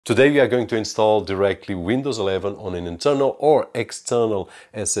Today we are going to install directly Windows 11 on an internal or external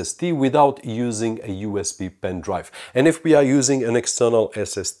SSD without using a USB pen drive. And if we are using an external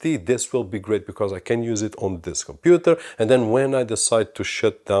SSD, this will be great because I can use it on this computer, and then when I decide to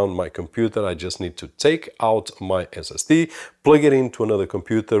shut down my computer, I just need to take out my SSD, plug it into another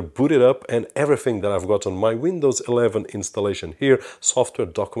computer, boot it up, and everything that I've got on my Windows 11 installation here, software,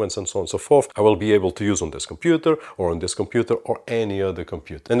 documents, and so on and so forth, I will be able to use on this computer or on this computer or any other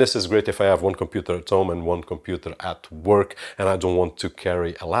computer. And this is great if I have one computer at home and one computer at work and I don't want to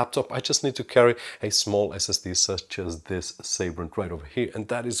carry a laptop. I just need to carry a small SSD such as this Sabrent right over here, and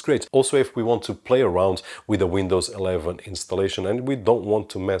that is great. Also, if we want to play around with a Windows 11 installation and we don't want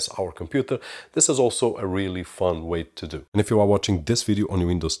to mess our computer, this is also a really fun way to do. And if you are watching this video on your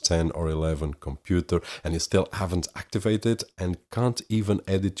Windows 10 or 11 computer and you still haven't activated and can't even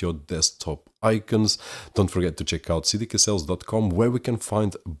edit your desktop icons, don't forget to check out cdksales.com, where we can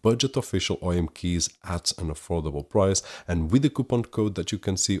find budget official OEM keys at an affordable price, and with the coupon code that you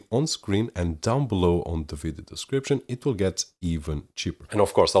can see on screen and down below on the video description, it will get even cheaper. And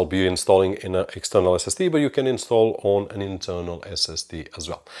of course, I'll be installing in an external SSD, but you can install on an internal SSD as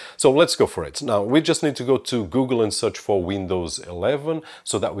well. So let's go for it. Now we just need to go to Google and search for Windows 11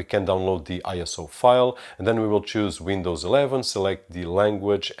 so that we can download the ISO file, and then we will choose Windows 11, select the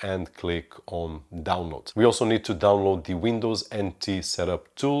language and click on download. We also need to download the Windows NT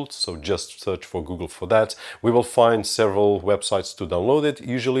setup tool, so just search for Google for that. We will find several websites to download it.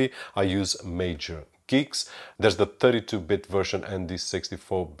 Usually I use Major Geeks. There's the 32-bit version and the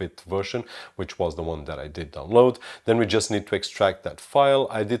 64-bit version, which was the one that I did download. Then we just need to extract that file.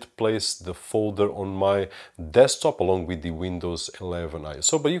 I did place the folder on my desktop along with the Windows 11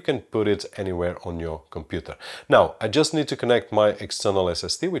 ISO, but you can put it anywhere on your computer. Now, I just need to connect my external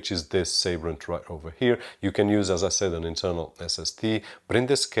SSD, which is this Sabrent right over here. You can use, as I said, an internal SSD, but in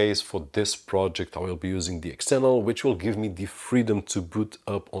this case, for this project, I will be using the external, which will give me the freedom to boot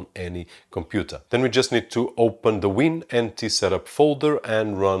up on any computer. Then we just need to open the WinNT setup folder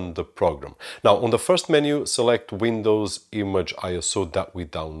and run the program. Now on the first menu, select Windows Image ISO that we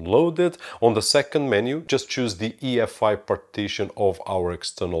downloaded. On the second menu, just choose the EFI partition of our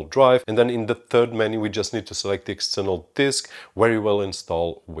external drive, and then in the third menu we just need to select the external disk where you will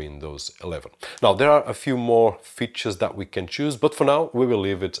install Windows 11. Now there are a few more features that we can choose, but for now we will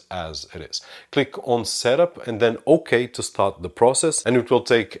leave it as it is. Click on Setup and then OK to start the process, and it will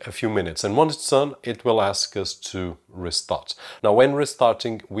take a few minutes, and once it's done, it will ask us to restart. Now when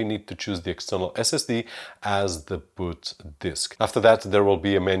restarting, we need to choose the external SSD as the boot disk. After that, there will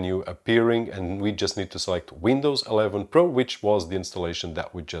be a menu appearing and we just need to select Windows 11 Pro, which was the installation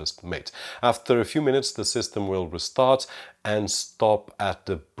that we just made. After a few minutes, the system will restart and stop at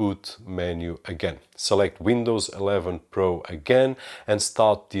the boot menu again. Select Windows 11 Pro again and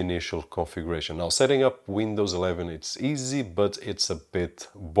start the initial configuration. Now setting up Windows 11, it's easy, but it's a bit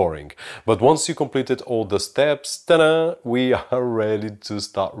boring. But once you completed all the steps, ta-da, we are ready to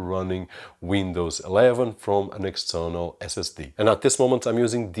start running Windows 11 from an external SSD. And at this moment, I'm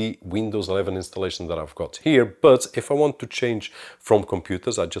using the Windows 11 installation that I've got here, but if I want to change from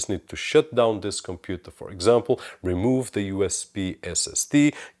computers, I just need to shut down this computer, for example, remove the USB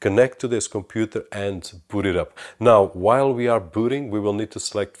SSD, connect to this computer and boot it up. Now, while we are booting, we will need to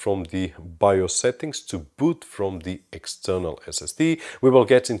select from the BIOS settings to boot from the external SSD. We will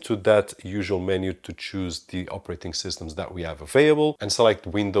get into that usual menu to choose the operating systems that we have available and select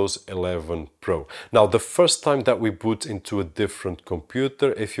Windows 11 Pro. Now, the first time that we boot into a different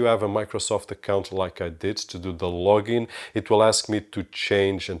computer, if you have a Microsoft account like I did to do the login, it will ask me to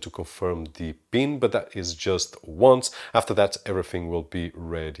change and to confirm the PIN, but that is just once. After that, everything will be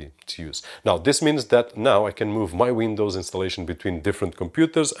ready to use. Now, this means that now I can move my Windows installation between different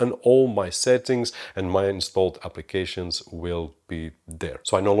computers and all my settings and my installed applications will be there.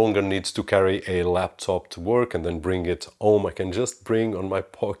 So I no longer need to carry a laptop to work and then bring it home. I can just bring on my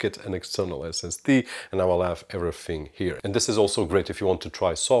pocket an external SSD and I will have everything here. And this is also great if you want to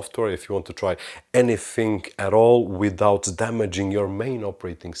try software, if you want to try anything at all without damaging your main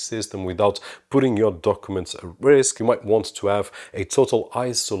operating system, without putting your documents at risk. You might want to have a total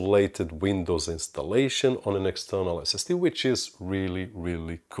isolated Windows installation on an external SSD, which is really,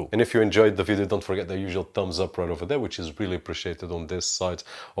 really cool. And if you enjoyed the video, don't forget the usual thumbs up right over there, which is really appreciated on this side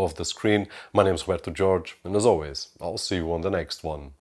of the screen. My name is Roberto, and as always, I'll see you on the next one.